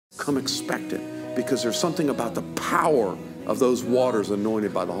come expectant, because there's something about the power of those waters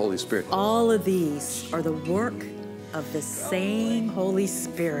anointed by the Holy Spirit. All of these are the work of the same Holy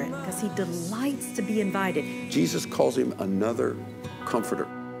Spirit, because he delights to be invited. Jesus calls him another comforter,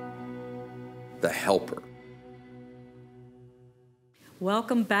 the helper.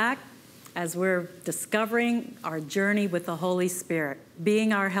 Welcome back as we're discovering our journey with the Holy Spirit,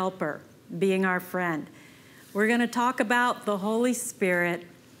 being our helper, being our friend. We're going to talk about the Holy Spirit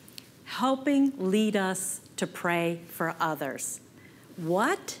helping lead us to pray for others.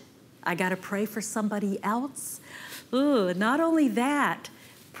 What? I got to pray for somebody else? Ooh, not only that,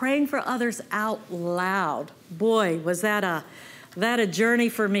 praying for others out loud. Boy, was that a journey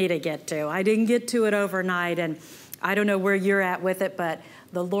for me to get to. I didn't get to it overnight, and I don't know where you're at with it, but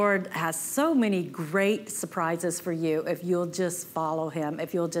the Lord has so many great surprises for you if you'll just follow him,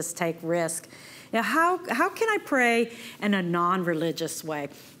 if you'll just take risk. Now, how can I pray in a non-religious way?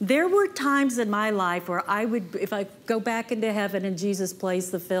 There were times in my life where I would, if I go back into heaven and Jesus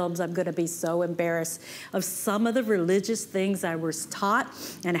plays the films, I'm going to be so embarrassed of some of the religious things I was taught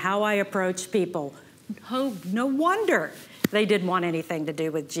and how I approach people. Oh, no wonder they didn't want anything to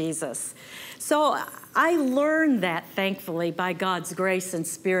do with Jesus. So I learned that, thankfully, by God's grace and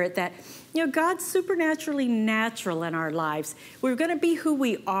Spirit, that God's supernaturally natural in our lives. We're going to be who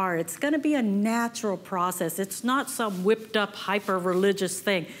we are. It's going to be a natural process. It's not some whipped up, hyper-religious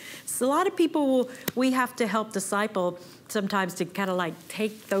thing. So a lot of people, we have to help disciple sometimes to kind of like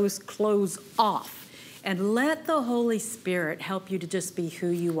take those clothes off and let the Holy Spirit help you to just be who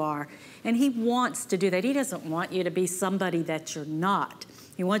you are. And he wants to do that. He doesn't want you to be somebody that you're not.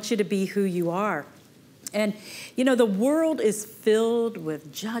 He wants you to be who you are. And, the world is filled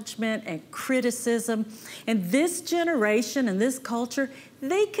with judgment and criticism. And this generation and this culture,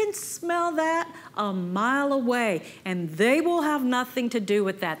 they can smell that a mile away. And they will have nothing to do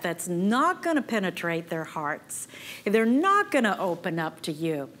with that. That's not going to penetrate their hearts. They're not going to open up to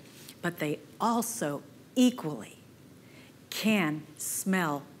you. But they also equally can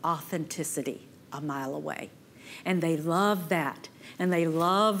smell authenticity a mile away. And they love that. And they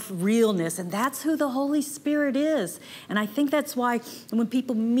love realness, and that's who the Holy Spirit is. And I think that's why when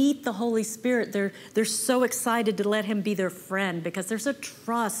people meet the Holy Spirit, they're so excited to let him be their friend, because there's a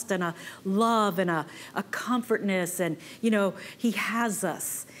trust and a love and a comfortness, and, he has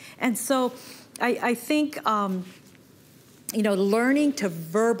us. And so I think, learning to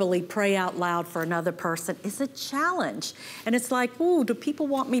verbally pray out loud for another person is a challenge. And it's like, ooh, do people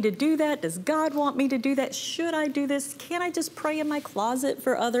want me to do that? Does God want me to do that? Should I do this? Can't I just pray in my closet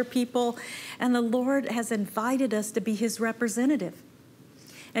for other people? And the Lord has invited us to be his representative.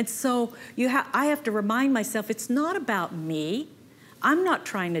 And so I have to remind myself, it's not about me. I'm not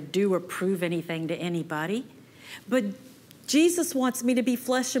trying to do or prove anything to anybody. But Jesus wants me to be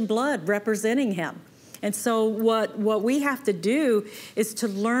flesh and blood representing him. And so what we have to do is to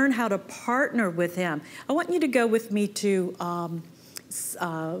learn how to partner with him. I want you to go with me to 1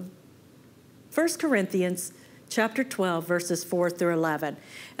 Corinthians chapter 12, verses 4 through 11.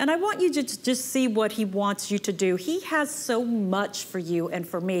 And I want you to just see what he wants you to do. He has so much for you and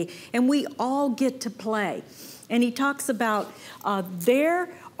for me, and we all get to play. And he talks about there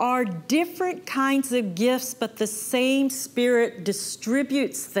are different kinds of gifts, but the same Spirit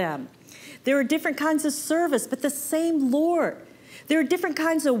distributes them. There are different kinds of service, but the same Lord. There are different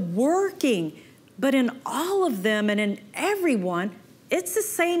kinds of working, but in all of them and in everyone, it's the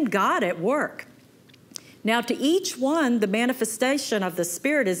same God at work. Now, to each one, the manifestation of the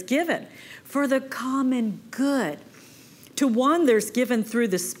Spirit is given for the common good. To one, there's given through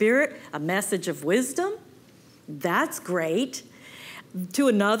the Spirit a message of wisdom. That's great. To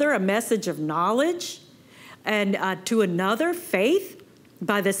another, a message of knowledge. And to another, faith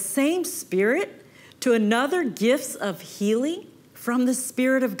by the same Spirit, to another, gifts of healing from the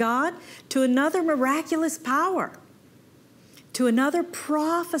Spirit of God, to another, miraculous power, to another,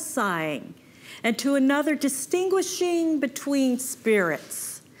 prophesying, and to another, distinguishing between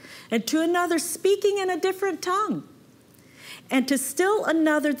spirits, and to another, speaking in a different tongue, and to still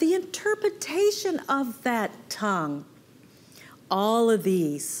another, the interpretation of that tongue. All of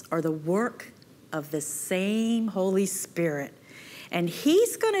these are the work of the same Holy Spirit. And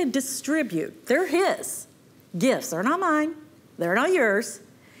he's going to distribute, they're his gifts. They're not mine. They're not yours.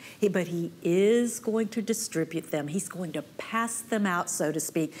 But he is going to distribute them. He's going to pass them out, so to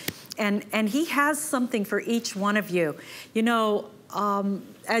speak. And he has something for each one of you.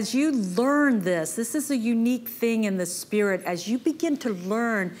 As you learn this is a unique thing in the Spirit. As you begin to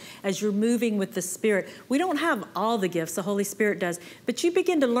learn, as you're moving with the Spirit, we don't have all the gifts, the Holy Spirit does, but you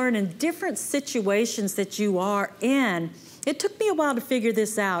begin to learn in different situations that you are in, It took me a while to figure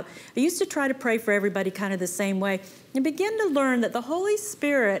this out. I used to try to pray for everybody kind of the same way and begin to learn that the Holy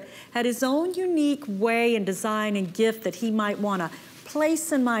Spirit had his own unique way and design and gift that he might want to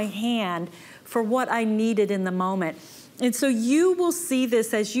place in my hand for what I needed in the moment. And so you will see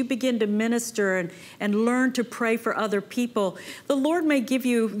this as you begin to minister and learn to pray for other people. The Lord may give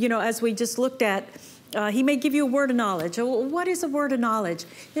you, as we just looked at, he may give you a word of knowledge. What is a word of knowledge?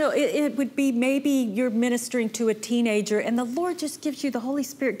 It would be maybe you're ministering to a teenager and the Lord just gives you, the Holy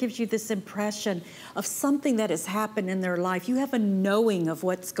Spirit gives you this impression of something that has happened in their life. You have a knowing of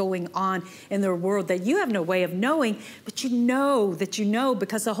what's going on in their world that you have no way of knowing, but you know that you know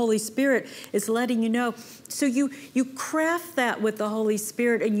because the Holy Spirit is letting you know. So you craft that with the Holy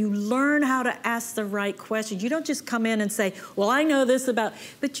Spirit and you learn how to ask the right questions. You don't just come in and say, well, I know this about,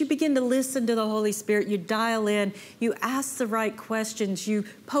 but you begin to listen to the Holy Spirit. You dial in, you ask the right questions, you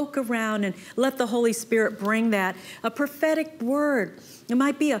poke around and let the Holy Spirit bring that. A prophetic word. It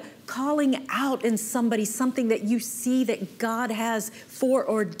might be a calling out in somebody, something that you see that God has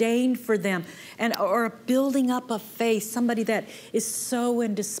foreordained for them, or a building up of faith, somebody that is so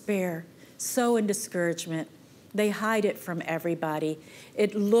in despair, so in discouragement. They hide it from everybody.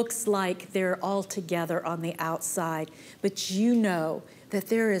 It looks like they're all together on the outside, but you know that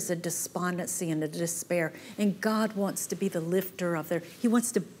there is a despondency and a despair, and God wants to be the lifter of he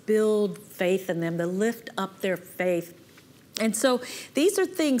wants to build faith in them, to lift up their faith. And so these are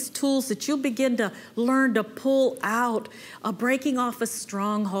tools that you'll begin to learn to pull out, breaking off a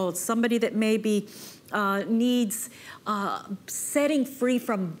stronghold, somebody that maybe needs setting free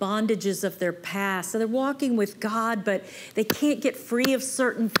from bondages of their past. So they're walking with God, but they can't get free of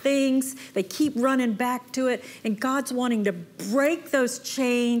certain things. They keep running back to it, and God's wanting to break those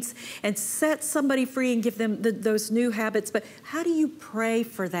chains and set somebody free and give them those new habits. But how do you pray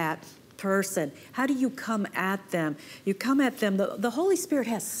for that person? How do you come at them? You come at them. The Holy Spirit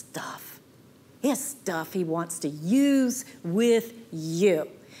has stuff. He has stuff he wants to use with you.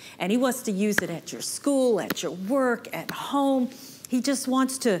 And he wants to use it at your school, at your work, at home. He just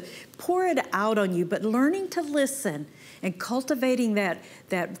wants to pour it out on you, but learning to listen and cultivating that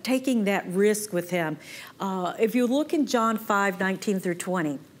taking that risk with him. If you look in John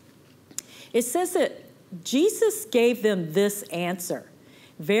 5:19-20, it says that Jesus gave them this answer.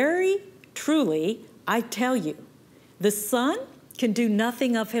 Very truly, I tell you, the Son can do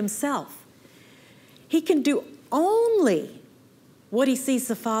nothing of himself. He can do only what he sees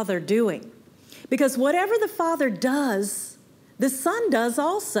the Father doing. Because whatever the Father does, the Son does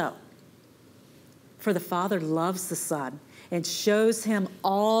also. For the Father loves the Son and shows him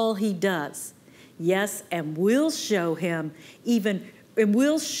all he does. Yes, and will show him even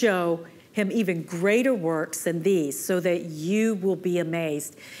greater works than these, so that you will be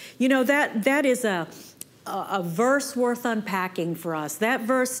amazed. That is a verse worth unpacking for us. That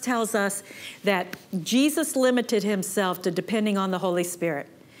verse tells us that Jesus limited himself to depending on the Holy Spirit.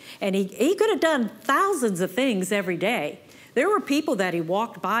 And he could have done thousands of things every day. There were people that he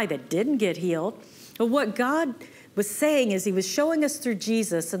walked by that didn't get healed. But what God was saying is he was showing us through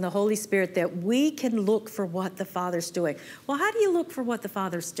Jesus and the Holy Spirit that we can look for what the Father's doing. Well, how do you look for what the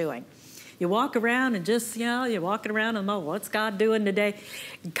Father's doing? You walk around and just, you're walking around and, what's God doing today?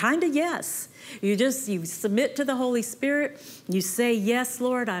 Kind of yes. You submit to the Holy Spirit. You say, yes,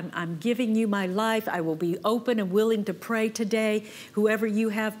 Lord, I'm giving you my life. I will be open and willing to pray today. Whoever you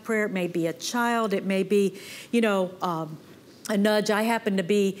have prayer, it may be a child. It may be, a nudge. I happened to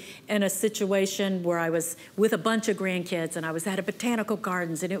be in a situation where I was with a bunch of grandkids and I was at a botanical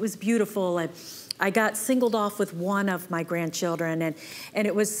gardens and it was beautiful, and I got singled off with one of my grandchildren, and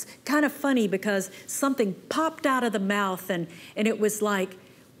it was kind of funny because something popped out of the mouth and it was like,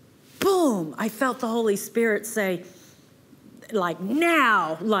 boom, I felt the Holy Spirit say,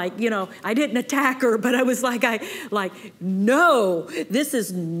 now, I didn't attack her, but I was no, this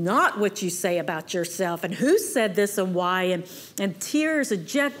is not what you say about yourself, and who said this and why, and tears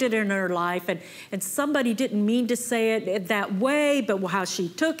ejected in her life, and somebody didn't mean to say it that way, but how she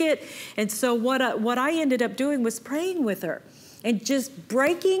took it. And so what I ended up doing was praying with her and just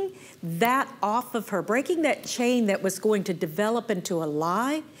breaking that off of her, breaking that chain that was going to develop into a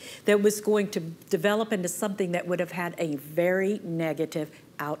lie, that was going to develop into something that would have had a very negative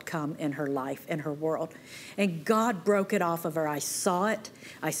outcome in her life, in her world. And God broke it off of her. I saw it.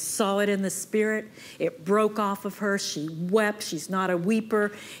 I saw it in the Spirit. It broke off of her. She wept. She's not a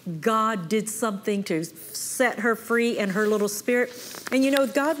weeper. God did something to set her free in her little spirit. And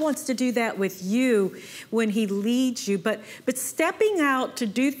God wants to do that with you when he leads you. But stepping out to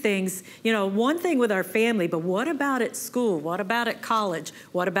do things, one thing with our family, but what about at school? What about at college?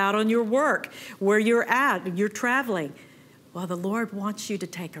 What about on your work, where you're at, you're traveling? Well, the Lord wants you to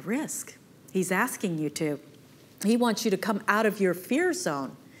take a risk. He's asking you to. He wants you to come out of your fear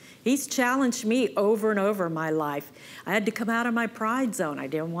zone. He's challenged me over and over in my life. I had to come out of my pride zone. I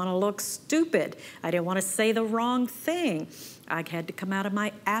didn't want to look stupid. I didn't want to say the wrong thing. I had to come out of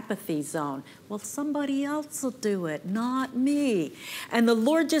my apathy zone. Well, somebody else will do it, not me. And the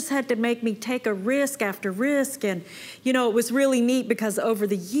Lord just had to make me take a risk after risk. And, you know, it was really neat because over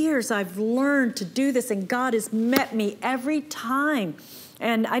the years I've learned to do this, and God has met me every time.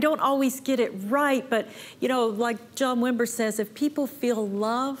 And I don't always get it right, but, you know, like John Wimber says, if people feel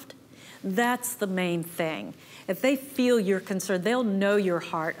loved, that's the main thing. If they feel your concern, they'll know your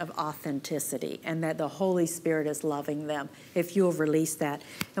heart of authenticity and that the Holy Spirit is loving them if you'll release that.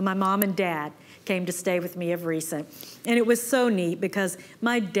 And my mom and dad came to stay with me of recent. And it was so neat because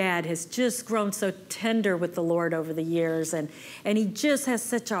my dad has just grown so tender with the Lord over the years. And he just has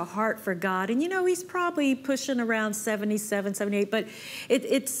such a heart for God. And, you know, he's probably pushing around 77, 78. But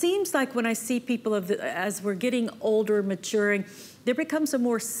it seems like when I see people as we're getting older, maturing, there becomes a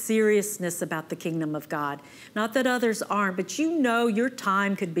more seriousness about the kingdom of God. Not that others aren't, but you know your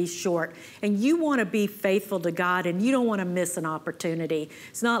time could be short and you want to be faithful to God and you don't want to miss an opportunity.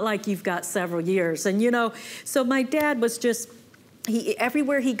 It's not like you've got several years. And, you know, so my dad was just,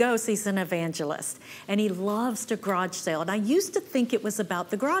 everywhere he goes, he's an evangelist and he loves to garage sale. And I used to think it was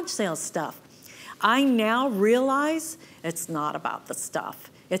about the garage sale stuff. I now realize it's not about the stuff.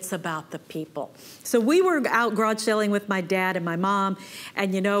 It's about the people. So we were out garage selling with my dad and my mom,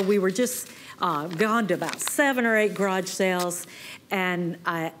 and, you know, we were just gone to about 7 or 8 garage sales. And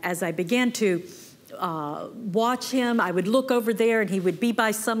as I began to watch him, I would look over there, and he would be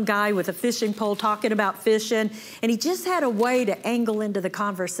by some guy with a fishing pole talking about fishing, and he just had a way to angle into the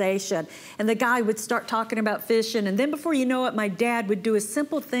conversation. And the guy would start talking about fishing, and then before you know it, my dad would do a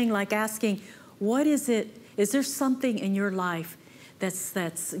simple thing like asking, what is it? Is there something in your life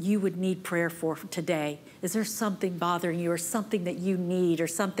that's you would need prayer for today? Is there something bothering you or something that you need or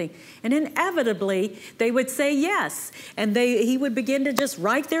something? And inevitably, they would say yes. And he would begin to just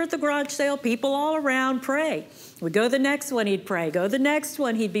right there at the garage sale, people all around, pray. We'd go to the next one, he'd pray. Go to the next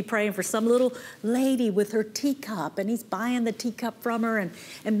one, he'd be praying for some little lady with her teacup, and he's buying the teacup from her and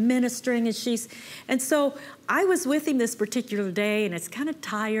ministering. And so I was with him this particular day, and it's kind of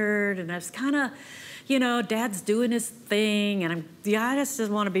tired, and I was kind of, you know, Dad's doing his thing, and I just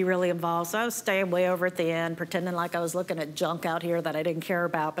didn't want to be really involved. So I was staying way over at the end, pretending like I was looking at junk out here that I didn't care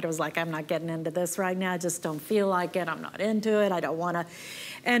about. But it was like, I'm not getting into this right now. I just don't feel like it. I'm not into it. I don't want to.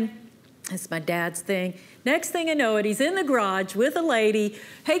 And it's my dad's thing. Next thing I know it, he's in the garage with a lady.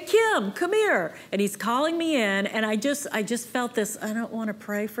 Hey, Kim, come here. And he's calling me in, and I just felt this, I don't want to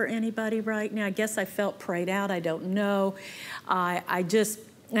pray for anybody right now. I guess I felt prayed out. I don't know.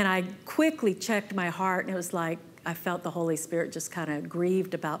 And I quickly checked my heart, and it was like I felt the Holy Spirit just kind of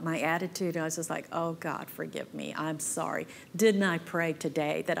grieved about my attitude. I was just like, oh, God, forgive me. I'm sorry. Didn't I pray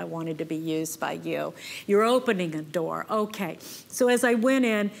today that I wanted to be used by you? You're opening a door. Okay. So as I went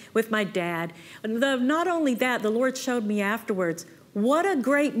in with my dad, not only that, the Lord showed me afterwards, what a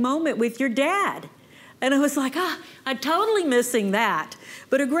great moment with your dad. And I was like, I'm totally missing that.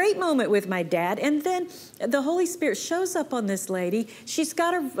 But a great moment with my dad. And then the Holy Spirit shows up on this lady. She's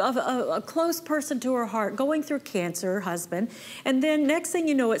got a close person to her heart going through cancer, her husband. And then next thing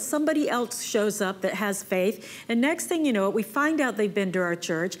you know it, somebody else shows up that has faith. And next thing you know it, we find out they've been to our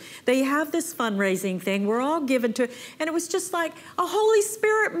church. They have this fundraising thing. We're all given to it. And it was just like a Holy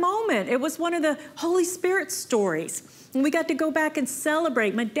Spirit moment. It was one of the Holy Spirit stories. And we got to go back and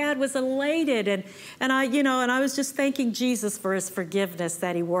celebrate. My dad was elated, and I was just thanking Jesus for his forgiveness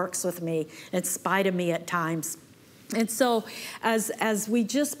that he works with me in spite of me at times. And so as we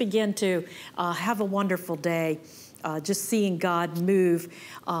just begin to have a wonderful day, just seeing God move,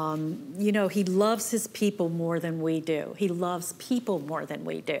 he loves his people more than we do. He loves people more than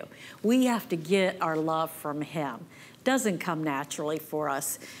we do. We have to get our love from him. Doesn't come naturally for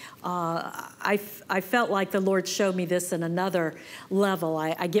us. I felt like the Lord showed me this in another level.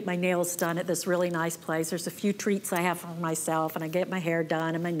 I get my nails done at this really nice place. There's a few treats I have for myself, and I get my hair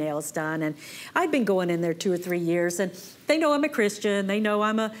done and my nails done. And I've been going in there 2 or 3 years, and they know I'm a Christian. They know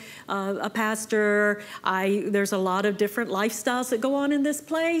I'm a pastor. There's a lot of different lifestyles that go on in this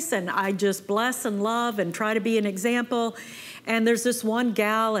place, and I just bless and love and try to be an example. And there's this one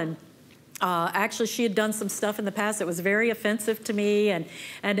gal, and Actually, she had done some stuff in the past that was very offensive to me, and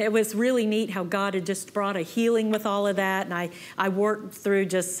it was really neat how God had just brought a healing with all of that, and I worked through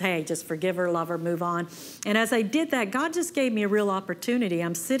just forgive her, love her, move on. And as I did that, God just gave me a real opportunity.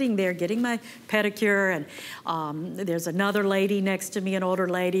 I'm sitting there getting my pedicure, and there's another lady next to me, an older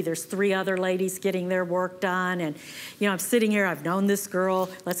lady. There's 3 other ladies getting their work done, and I'm sitting here. I've known this girl.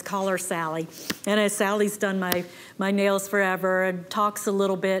 Let's call her Sally. And Sally's done my nails forever and talks a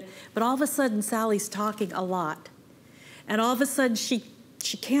little bit, but all of a sudden Sally's talking a lot, and all of a sudden she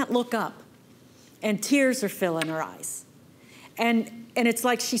can't look up, and tears are filling her eyes, and it's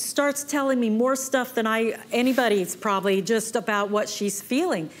like she starts telling me more stuff than anybody's probably, just about what she's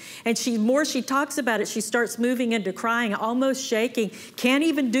feeling. And more she talks about it, she starts moving into crying, almost shaking, can't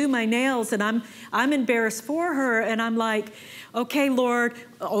even do my nails, and I'm embarrassed for her, and I'm like, okay, Lord,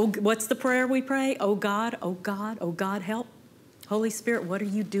 what's the prayer we pray? Oh God, oh God, oh God, help. Holy Spirit, what are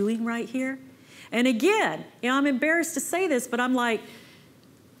you doing right here? And again, I'm embarrassed to say this, but I'm like,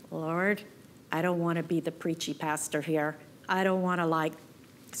 Lord, I don't want to be the preachy pastor here. I don't want to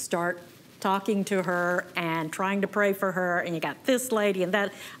start talking to her and trying to pray for her, and you got this lady and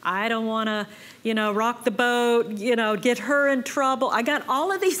that. I don't want to, rock the boat, get her in trouble. I got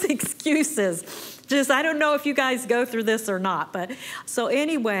all of these excuses. I don't know if you guys go through this or not. But so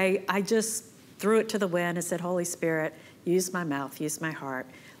anyway, I just threw it to the wind and said, Holy Spirit, use my mouth, use my heart.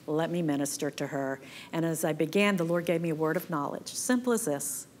 Let me minister to her. And as I began, the Lord gave me a word of knowledge. Simple as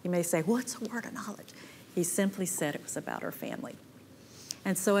this. You may say, what's a word of knowledge? He simply said it was about her family.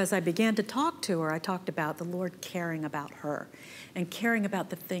 And so as I began to talk to her, I talked about the Lord caring about her and caring about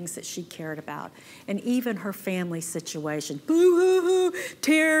the things that she cared about, and even her family situation. Boo-hoo-hoo,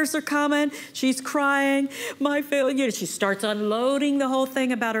 tears are coming. She's crying. My family, she starts unloading the whole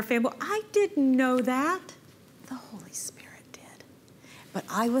thing about her family. I didn't know that. The Holy Spirit did. But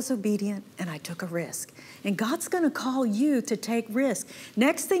I was obedient, and I took a risk. And God's going to call you to take risk.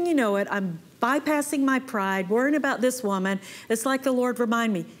 Next thing you know it, I'm bypassing my pride, worrying about this woman. It's like the Lord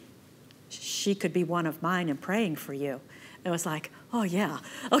remind me, she could be one of mine and praying for you. And it was like, oh yeah,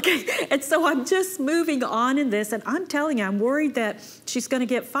 okay. And so I'm just moving on in this, and I'm telling you, I'm worried that she's going to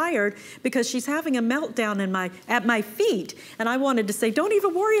get fired because she's having a meltdown at my feet. And I wanted to say, don't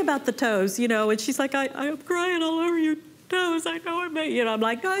even worry about the toes, And she's like, I'm crying all over your toes. I know it, I'm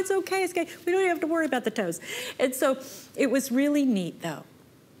like, no, it's okay. It's okay. We don't have to worry about the toes. And so it was really neat, though.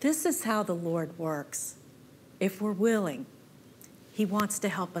 This is how the Lord works. If we're willing, He wants to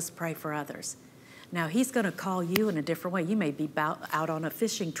help us pray for others. Now, He's going to call you in a different way. You may be out on a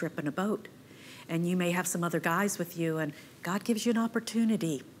fishing trip in a boat, and you may have some other guys with you, and God gives you an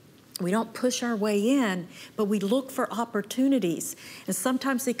opportunity. We don't push our way in, but we look for opportunities. And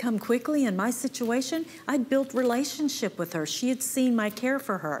sometimes they come quickly. In my situation, I'd built relationship with her. She had seen my care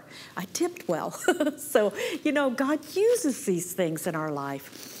for her. I tipped well. So, God uses these things in our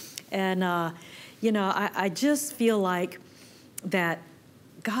life. And, I just feel like that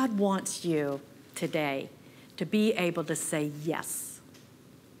God wants you today to be able to say, yes,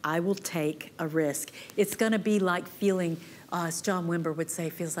 I will take a risk. It's going to be like feeling, as John Wimber would say,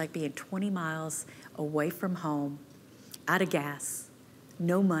 feels like being 20 miles away from home, out of gas,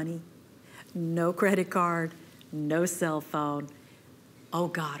 no money, no credit card, no cell phone. Oh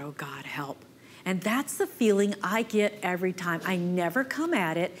God, help. And that's the feeling I get every time. I never come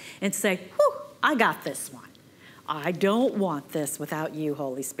at it and say, whew, I got this one. I don't want this without you,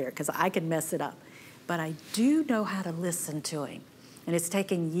 Holy Spirit, because I can mess it up. But I do know how to listen to Him. And it's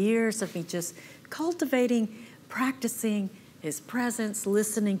taken years of me just cultivating, practicing His presence,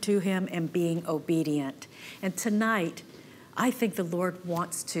 listening to Him, and being obedient. And tonight, I think the Lord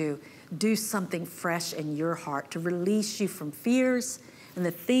wants to do something fresh in your heart, to release you from fears and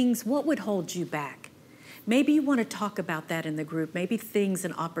the things, what would hold you back? Maybe you want to talk about that in the group, maybe things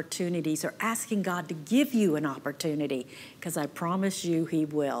and opportunities, or asking God to give you an opportunity, because I promise you He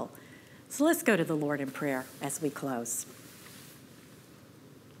will. So let's go to the Lord in prayer as we close.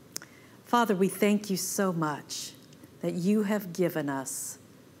 Father, we thank you so much that you have given us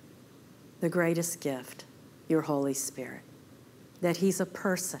the greatest gift, your Holy Spirit, that He's a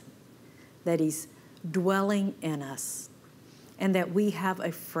person, that He's dwelling in us, and that we have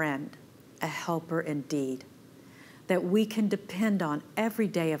a friend, a helper indeed, that we can depend on every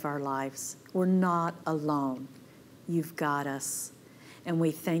day of our lives. We're not alone. You've got us. And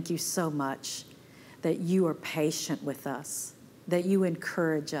we thank you so much that you are patient with us, that you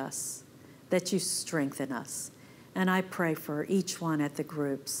encourage us, that you strengthen us. And I pray for each one at the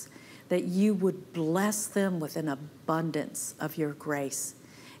groups that you would bless them with an abundance of your grace,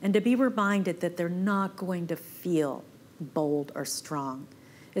 and to be reminded that they're not going to feel bold or strong,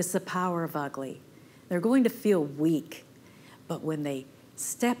 It's the power of ugly. They're going to feel weak, but when they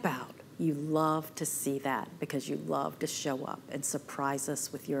step out, you love to see that because you love to show up and surprise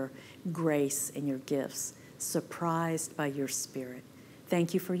us with your grace and your gifts, surprised by your Spirit.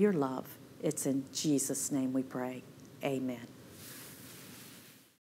 Thank you for your love. It's in Jesus' name we pray. Amen.